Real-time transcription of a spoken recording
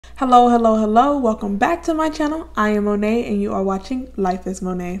Hello, welcome back to my channel. I am Monae and you are watching Life is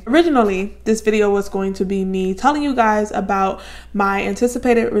Monae. Originally, this video was going to be me telling you guys about my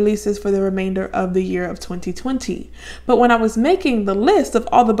anticipated releases for the remainder of the year of 2020. But when I was making the list of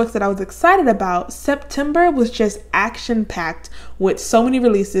all the books that I was excited about, September was just action-packed with so many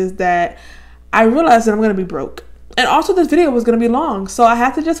releases that I realized that I'm gonna be broke. And also this video was going to be long, so I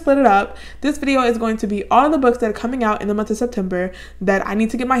had to just split it up. This video is going to be all of the books that are coming out in the month of September that I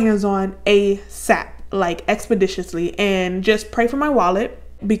need to get my hands on ASAP, like expeditiously, and just pray for my wallet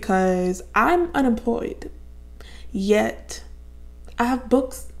because I'm unemployed. Yet I have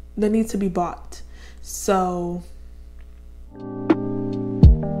books that need to be bought. So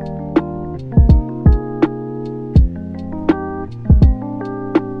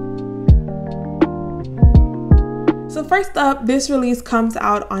first up, this release comes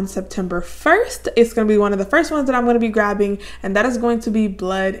out on September 1st. It's going to be one of the first ones that I'm going to be grabbing, and that is going to be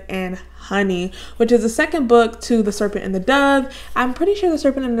Blood and Honey, which is the second book to The Serpent and the Dove. I'm pretty sure The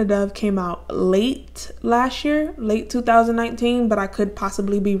Serpent and the Dove came out late last year, late 2019, but I could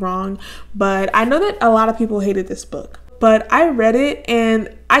possibly be wrong. But I know that a lot of people hated this book. But I read it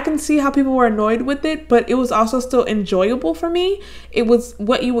and I can see how people were annoyed with it, but it was also still enjoyable for me. It was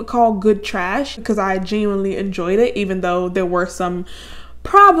what you would call good trash because I genuinely enjoyed it, even though there were some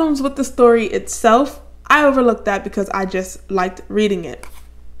problems with the story itself. I overlooked that because I just liked reading it.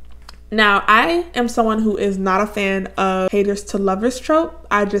 Now, I am someone who is not a fan of haters to lovers trope.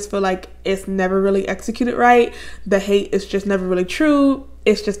 I just feel like it's never really executed right. The hate is just never really true.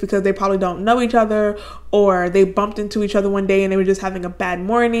 It's just because they probably don't know each other or they bumped into each other one day and they were just having a bad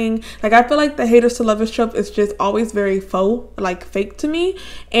morning. Like, I feel like the haters to lovers trope is just always very faux, like fake to me.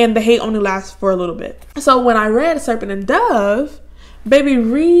 And the hate only lasts for a little bit. So when I read Serpent and Dove, baby,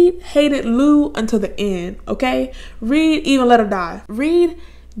 Reed hated Lou until the end, okay? Reed even let her die. Reed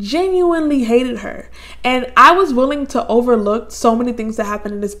genuinely hated her, and I was willing to overlook so many things that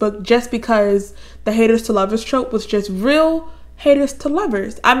happened in this book just because the haters to lovers trope was just real haters to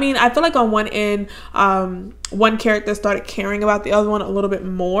lovers. I mean, I feel like on one end, one character started caring about the other one a little bit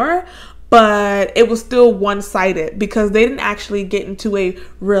more, but it was still one-sided because they didn't actually get into a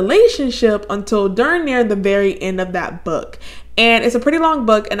relationship until darn near the very end of that book. And it's a pretty long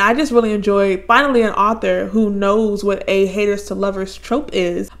book, and I just really enjoyed finally an author who knows what a haters to lovers trope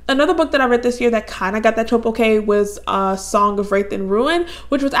is. Another book that I read this year that kind of got that trope okay was Song of Wraith and Ruin,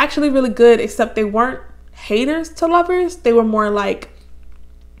 which was actually really good, except they weren't haters to lovers. They were more like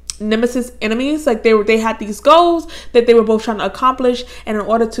nemesis enemies. Like they had these goals that they were both trying to accomplish, and in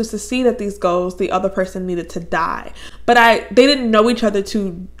order to succeed at these goals, the other person needed to die. But they didn't know each other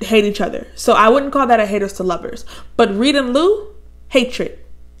to hate each other, so I wouldn't call that a haters to lovers. But Reed and Lou, hatred,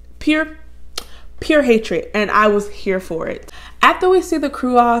 pure hatred, and I was here for it. After we see the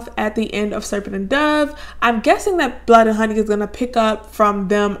crew off at the end of Serpent and Dove, I'm guessing that Blood and Honey is going to pick up from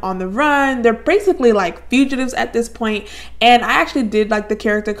them on the run. They're basically like fugitives at this point, and I actually did like the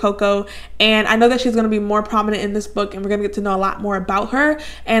character Coco, and I know that she's going to be more prominent in this book, and we're going to get to know a lot more about her,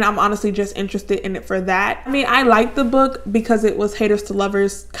 and I'm honestly just interested in it for that. I mean, I liked the book because it was haters to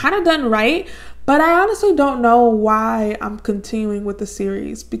lovers, kind of done right, but I honestly don't know why I'm continuing with the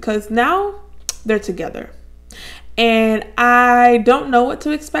series because now they're together. And I don't know what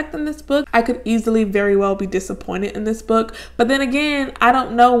to expect in this book. I could easily very well be disappointed in this book. But then again, I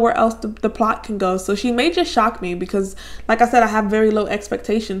don't know where else the plot can go. So she may just shock me because, like I said, I have very low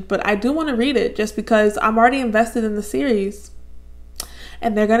expectations. But I do want to read it just because I'm already invested in the series.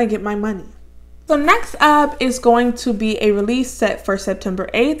 And they're going to get my money. So next up is going to be a release set for September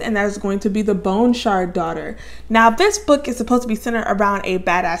 8th, and that is going to be The Bone Shard Daughter. Now, this book is supposed to be centered around a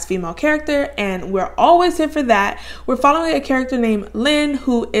badass female character, and we're always here for that. We're following a character named Lynn,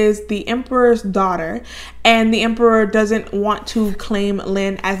 who is the Emperor's daughter, and the Emperor doesn't want to claim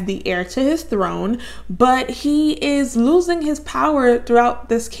Lynn as the heir to his throne, but he is losing his power throughout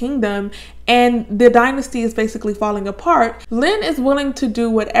this kingdom, and the dynasty is basically falling apart. Lynn is willing to do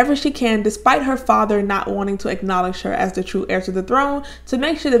whatever she can, despite her father not wanting to acknowledge her as the true heir to the throne, to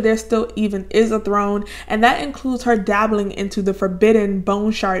make sure that there still even is a throne, and that includes her dabbling into the forbidden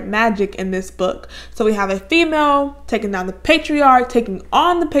bone shard magic in this book. So we have a female taking down the patriarch, taking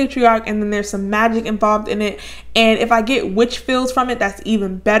on the patriarch, and then there's some magic involved in it. And if I get witch feels from it, that's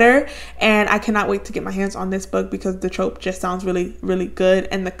even better. And I cannot wait to get my hands on this book because the trope just sounds really, really good,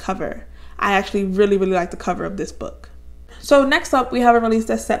 and the cover. I actually really like the cover of this book. So next up, we have a release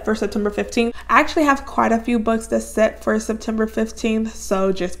that's set for September 15th. I actually have quite a few books that's set for September 15th,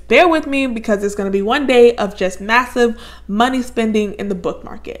 so just bear with me because it's going to be one day of just massive money spending in the book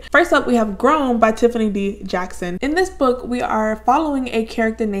market. First up, we have Grown by Tiffany D. Jackson. In this book, we are following a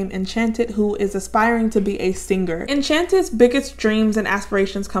character named Enchanted who is aspiring to be a singer. Enchanted's biggest dreams and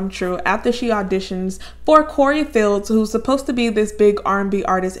aspirations come true after she auditions for Corey Fields, who's supposed to be this big R&B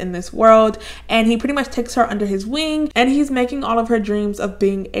artist in this world, and he pretty much takes her under his wing, and he's making all of her dreams of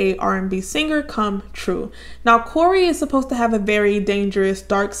being a R&B singer come true. Now, Corey is supposed to have a very dangerous,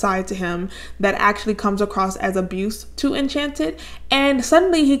 dark side to him that actually comes across as abuse to Enchanted, and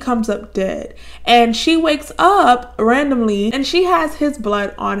suddenly he comes up dead, and she wakes up randomly and she has his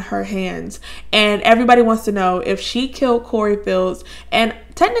blood on her hands, and everybody wants to know if she killed Corey Fields, and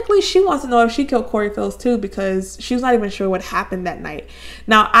technically she wants to know if she killed Corey Fields too, because she was not even sure what happened that night.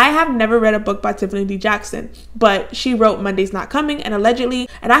 Now, I have never read a book by Tiffany D. Jackson, but she wrote Monday's Not Coming and Allegedly,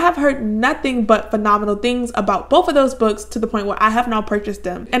 and I have heard nothing but phenomenal things about both of those books to the point where I have now purchased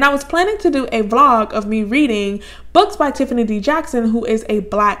them. And I was planning to do a vlog of me reading books by Tiffany D. Jackson, who is a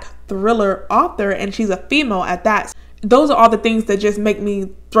Black thriller author, and she's a female at that. Those are all the things that just make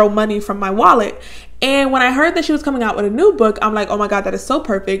me throw money from my wallet. And when I heard that she was coming out with a new book, I'm like, oh my God, that is so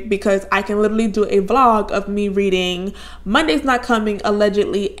perfect, because I can literally do a vlog of me reading Monday's Not Coming,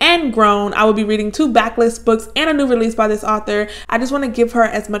 Allegedly, and Grown. I will be reading 2 backlist books and a new release by this author. I just want to give her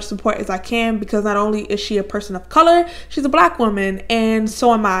as much support as I can, because not only is she a person of color, she's a Black woman, and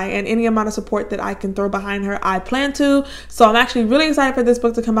so am I. And any amount of support that I can throw behind her, I plan to. So I'm actually really excited for this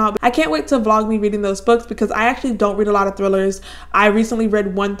book to come out. I can't wait to vlog me reading those books, because I actually don't read a lot of thrillers. I recently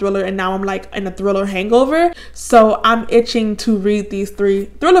read one thriller, and now I'm like in a thriller hangover, so I'm itching to read these 3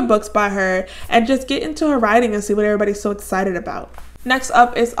 thriller books by her and just get into her writing and see what everybody's so excited about. Next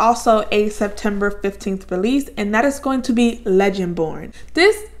up is also a September 15th release, and that is going to be Legendborn.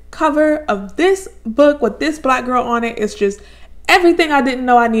 This cover of this book with this Black girl on it is just everything I didn't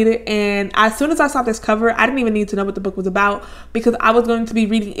know I needed. And as soon as I saw this cover, I didn't even need to know what the book was about, because I was going to be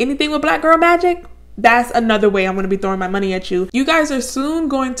reading anything with Black girl magic. That's another way I'm going to be throwing my money at you. You guys are soon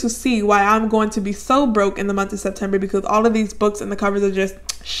going to see why I'm going to be so broke in the month of September, because all of these books and the covers are just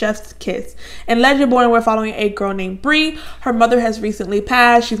chef's kiss. In Legendborn, we're following a girl named Bree. Her mother has recently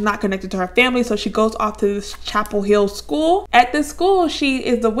passed. She's not connected to her family, so she goes off to this Chapel Hill school. At this school, she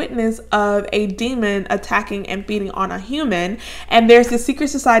is the witness of a demon attacking and feeding on a human, and there's this secret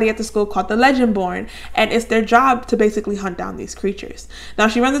society at the school called the Legendborn, and it's their job to basically hunt down these creatures. Now,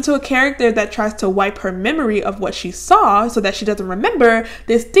 she runs into a character that tries to wipe her memory of what she saw so that she doesn't remember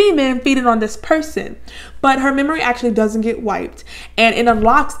this demon feeding on this person. But her memory actually doesn't get wiped, and it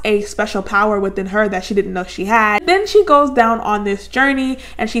unlocks a special power within her that she didn't know she had. Then she goes down on this journey,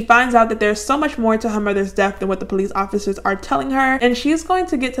 and she finds out that there's so much more to her mother's death than what the police officers are telling her, and she's going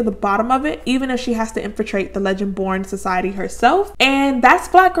to get to the bottom of it, even if she has to infiltrate the Legendborn society herself. And that's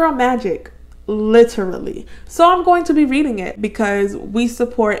Black girl magic, literally. So I'm going to be reading it because we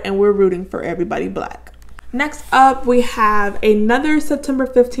support and we're rooting for everybody Black. Next up, we have another September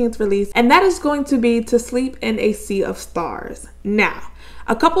 15th release, and that is going to be To Sleep in a Sea of Stars. Now,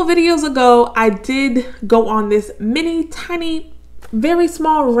 a couple videos ago, I did go on this mini, tiny, very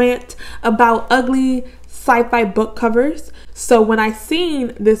small rant about ugly sci-fi book covers. So when I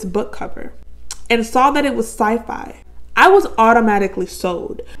seen this book cover and saw that it was sci-fi, I was automatically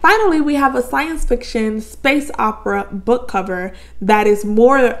sold. Finally, we have a science fiction space opera book cover that is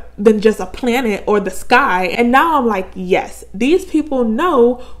more than just a planet or the sky. And now I'm like, yes, these people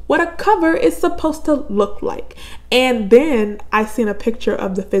know what a cover is supposed to look like. And then I seen a picture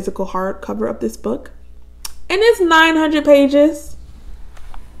of the physical hardcover of this book, and it's 900 pages.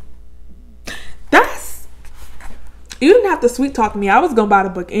 You didn't have to sweet talk me. I was gonna buy the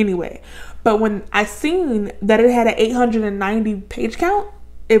book anyway. But when I seen that it had an 890 page count,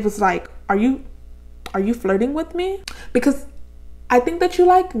 it was like, are you flirting with me? Because I think that you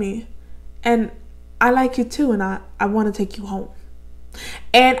like me, and I like you too, and I want to take you home.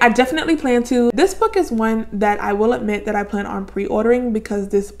 And I definitely plan to. This book is one that I will admit that I plan on pre-ordering, because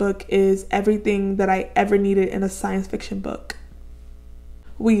this book is everything that I ever needed in a science fiction book.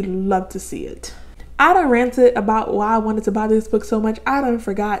 We love to see it. I done ranted about why I wanted to buy this book so much. I done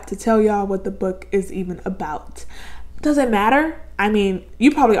forgot to tell y'all what the book is even about. Does it matter? I mean, you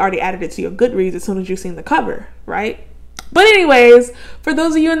probably already added it to your Goodreads as soon as you seen the cover, right? But anyways, for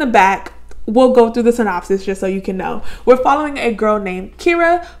those of you in the back, we'll go through the synopsis just so you can know. We're following a girl named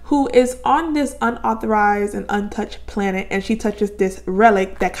Kira who is on this unauthorized and untouched planet, and she touches this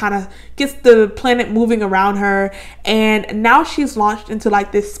relic that kind of gets the planet moving around her, and now she's launched into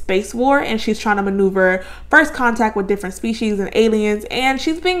like this space war, and she's trying to maneuver first contact with different species and aliens, and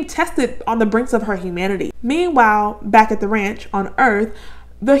she's being tested on the brinks of her humanity. Meanwhile, back at the ranch on Earth,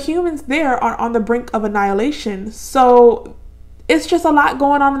 the humans there are on the brink of annihilation. So it's just a lot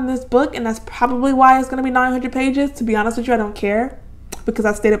going on in this book, and that's probably why it's going to be 900 pages. To be honest with you, I don't care, because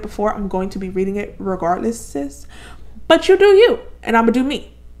I stated before, I'm going to be reading it regardless, sis. But you do you, and I'm going to do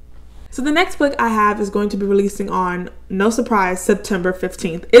me. So the next book I have is going to be releasing on, no surprise, September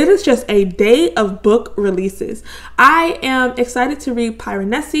 15th. It is just a day of book releases. I am excited to read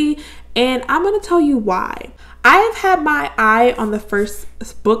Piranesi, and I'm going to tell you why. I have had my eye on the first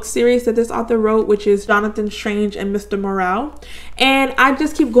book series that this author wrote, which is Jonathan Strange and Mr. Morale. And I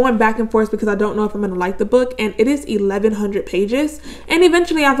just keep going back and forth because I don't know if I'm going to like the book. And it is 1,100 pages. And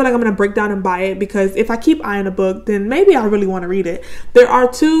eventually I feel like I'm going to break down and buy it, because if I keep eyeing a book, then maybe I really want to read it. There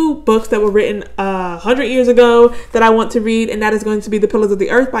are 2 books that were written 100 years ago that I want to read. And that is going to be The Pillars of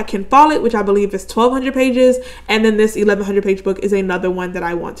the Earth by Ken Follett, which I believe is 1,200 pages. And then this 1,100 page book is another one that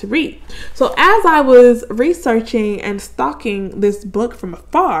I want to read. So as I was researching and stalking this book from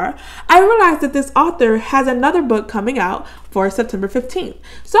afar, I realized that this author has another book coming out for September 15th.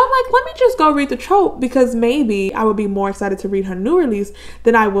 So I'm like, let me just go read the trope, because maybe I would be more excited to read her new release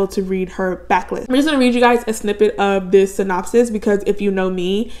than I will to read her backlist. I'm just gonna read you guys a snippet of this synopsis, because if you know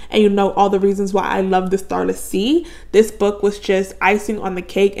me and you know all the reasons why I love The Starless Sea, this book was just icing on the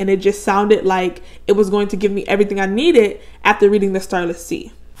cake, and it just sounded like it was going to give me everything I needed after reading The Starless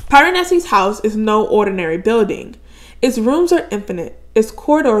Sea. Piranesi's house is no ordinary building. Its rooms are infinite. Its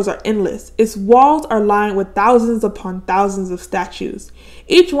corridors are endless. Its walls are lined with thousands upon thousands of statues,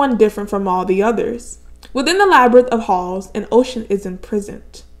 each one different from all the others. Within the labyrinth of halls, an ocean is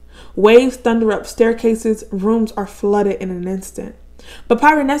imprisoned. Waves thunder up staircases. Rooms are flooded in an instant. But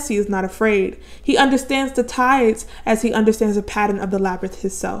Piranesi is not afraid. He understands the tides as he understands the pattern of the labyrinth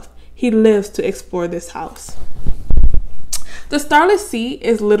himself. He lives to explore this house. The Starless Sea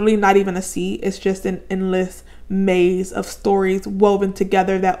is literally not even a sea. It's just an endless maze of stories woven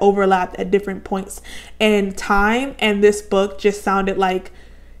together that overlapped at different points in time. And this book just sounded like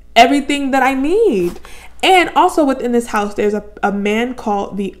everything that I need. And also within this house, there's a man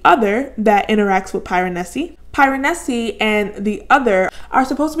called the Other that interacts with Piranesi. Piranesi and the Other are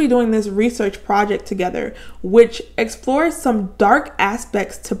supposed to be doing this research project together, which explores some dark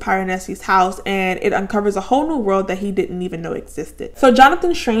aspects to Piranesi's house, and it uncovers a whole new world that he didn't even know existed. So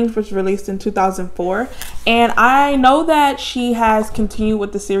Jonathan Strange was released in 2004, and I know that she has continued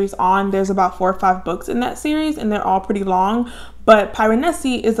with the series on. There's about 4 or 5 books in that series, and they're all pretty long. But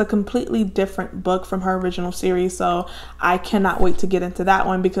Piranesi is a completely different book from her original series, so I cannot wait to get into that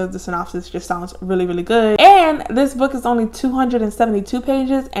one, because the synopsis just sounds really, really good. And this book is only 272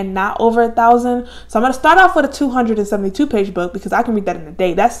 pages and not over 1,000. So I'm going to start off with a 272 page book, because I can read that in a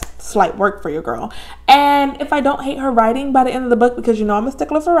day. That's slight work for your girl. And if I don't hate her writing by the end of the book, because you know I'm a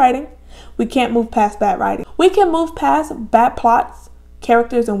stickler for writing, we can't move past bad writing. We can move past bad plots,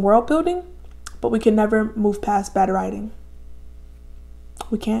 characters, and world building, but we can never move past bad writing.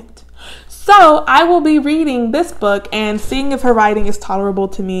 We can't. So I will be reading this book and seeing if her writing is tolerable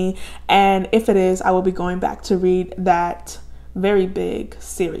to me, and if it is, I will be going back to read that very big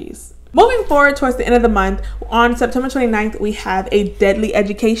series. Moving forward towards the end of the month, on September 29th, we have A Deadly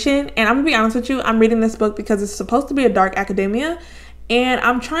Education, and I'm gonna be honest with you, I'm reading this book because it's supposed to be a dark academia, and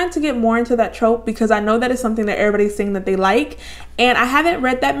I'm trying to get more into that trope, because I know that it's something that everybody's saying that they like. And I haven't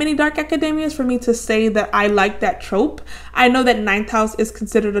read that many dark academias for me to say that I like that trope. I know that Ninth House is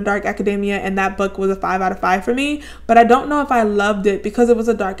considered a dark academia, and that book was a 5 out of 5 for me. But I don't know if I loved it because it was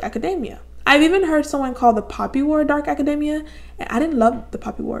a dark academia. I've even heard someone call the Poppy War dark academia, and I didn't love the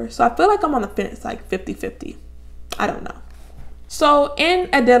Poppy War. So I feel like I'm on the fence, like 50-50. I don't know. So in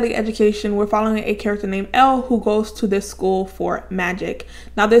A Deadly Education, we're following a character named Elle who goes to this school for magic.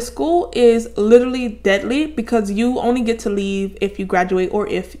 Now this school is literally deadly because you only get to leave if you graduate or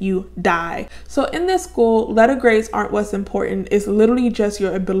if you die. So in this school, letter grades aren't what's important. It's literally just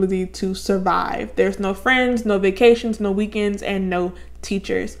your ability to survive. There's no friends, no vacations, no weekends, and no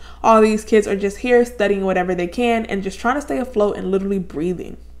teachers. All these kids are just here studying whatever they can and just trying to stay afloat and literally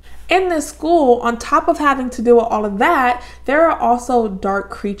breathing. In this school, on top of having to deal with all of that, there are also dark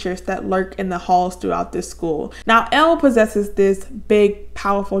creatures that lurk in the halls throughout this school. Now, Elle possesses this big,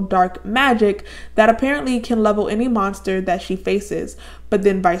 powerful, dark magic that apparently can level any monster that she faces, but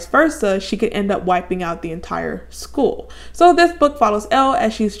then vice versa, she could end up wiping out the entire school. So this book follows Elle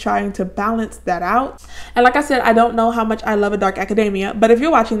as she's trying to balance that out. And like I said, I don't know how much I love a dark academia, but if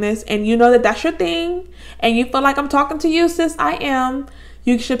you're watching this and you know that that's your thing, and you feel like I'm talking to you, sis, I am,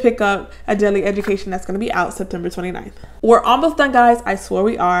 you should pick up A Deadly Education that's going to be out September 29th. We're almost done, guys. I swear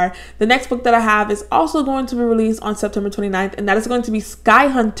we are. The next book that I have is also going to be released on September 29th, and that is going to be Sky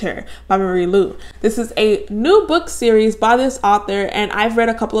Hunter by Marie Lu. This is a new book series by this author, and I've read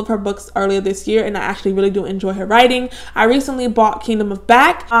a couple of her books earlier this year, and I actually really do enjoy her writing. I recently bought Kingdom of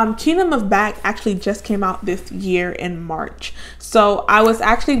Back. Kingdom of Back actually just came out this year in March. So I was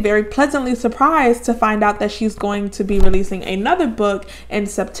actually very pleasantly surprised to find out that she's going to be releasing another book in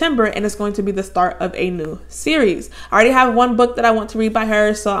September, and it's going to be the start of a new series. I already have one book that I want to read by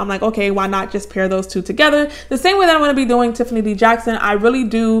her, so I'm like, okay, why not just pair those two together? The same way that I'm going to be doing Tiffany D. Jackson. I really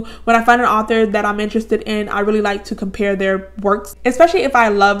do, when I find an author that I'm interested in, I really like to compare their works, especially if I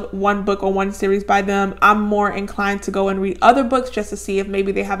love one book or one series by them. I'm more inclined to go and read other books just to see if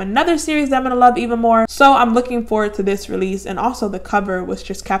maybe they have another series that I'm going to love even more. So I'm looking forward to this release, and also the cover was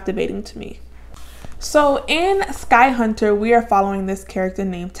just captivating to me. So in Sky Hunter, we are following this character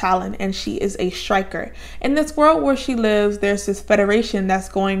named Talon, and she is a striker. In this world where she lives, there's this federation that's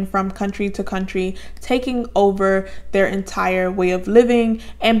going from country to country, taking over their entire way of living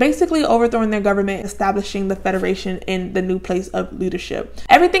and basically overthrowing their government, establishing the federation in the new place of leadership.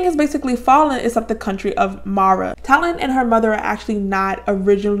 Everything is basically fallen except the country of Mara. Talon and her mother are actually not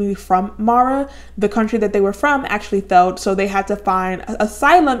originally from Mara. The country that they were from actually fell, so they had to find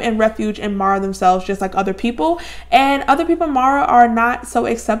asylum and refuge in Mara themselves, just like other people. And other people in Mara are not so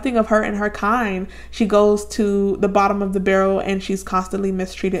accepting of her and her kind. She goes to the bottom of the barrel, and she's constantly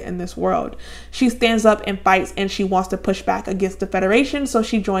mistreated in this world. She stands up and fights, and she wants to push back against the Federation, so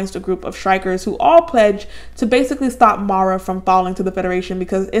she joins the group of strikers who all pledge to basically stop Mara from falling to the Federation,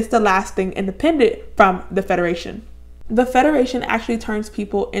 because it's the last thing independent from the Federation. The Federation actually turns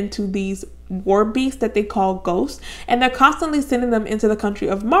people into these war beasts that they call ghosts, and they're constantly sending them into the country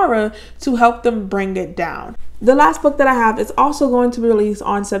of Mara to help them bring it down. The last book that I have is also going to be released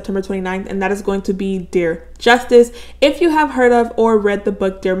on September 29th, and that is going to be Dear Justice. If you have heard of or read the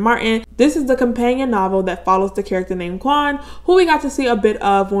book Dear Martin, this is the companion novel that follows the character named Quan, who we got to see a bit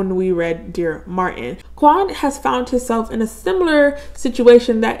of when we read Dear Martin. Quan has found himself in a similar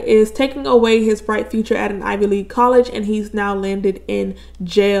situation that is taking away his bright future at an Ivy League college, and he's now landed in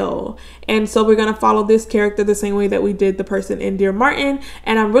jail. And so we're going to follow this character the same way that we did the person in Dear Martin,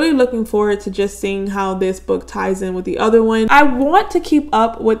 and I'm really looking forward to just seeing how this book ties in with the other one. I want to keep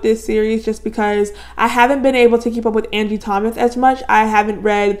up with this series just because I haven't been able to keep up with Angie Thomas as much. I haven't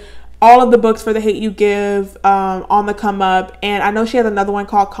read all of the books for The Hate U Give, On the Come Up, and I know she has another one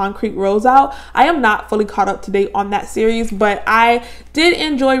called Concrete Rose out. I am not fully caught up to date on that series, but I did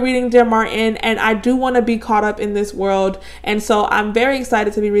enjoy reading Dear Martin, and I do want to be caught up in this world, and so I'm very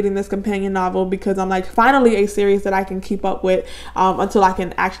excited to be reading this companion novel, because I'm like, finally a series that I can keep up with until I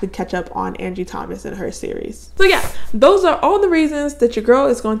can actually catch up on Angie Thomas and her series. So yeah, those are all the reasons that your girl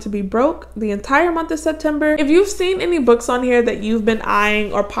is going to be broke the entire month of September. If you've seen any books on here that you've been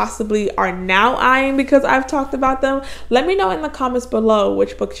eyeing or possibly are now eyeing because I've talked about them, let me know in the comments below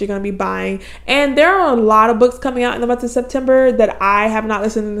which books you're going to be buying. And there are a lot of books coming out in the month of September that I have not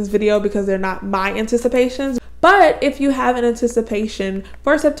listed in this video because they're not my anticipations. But if you have an anticipation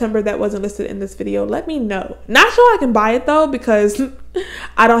for September that wasn't listed in this video, let me know. Not sure I can buy it though, because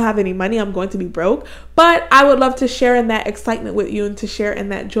I don't have any money. I'm going to be broke. But I would love to share in that excitement with you and to share in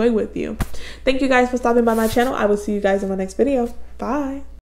that joy with you. Thank you guys for stopping by my channel. I will see you guys in my next video. Bye.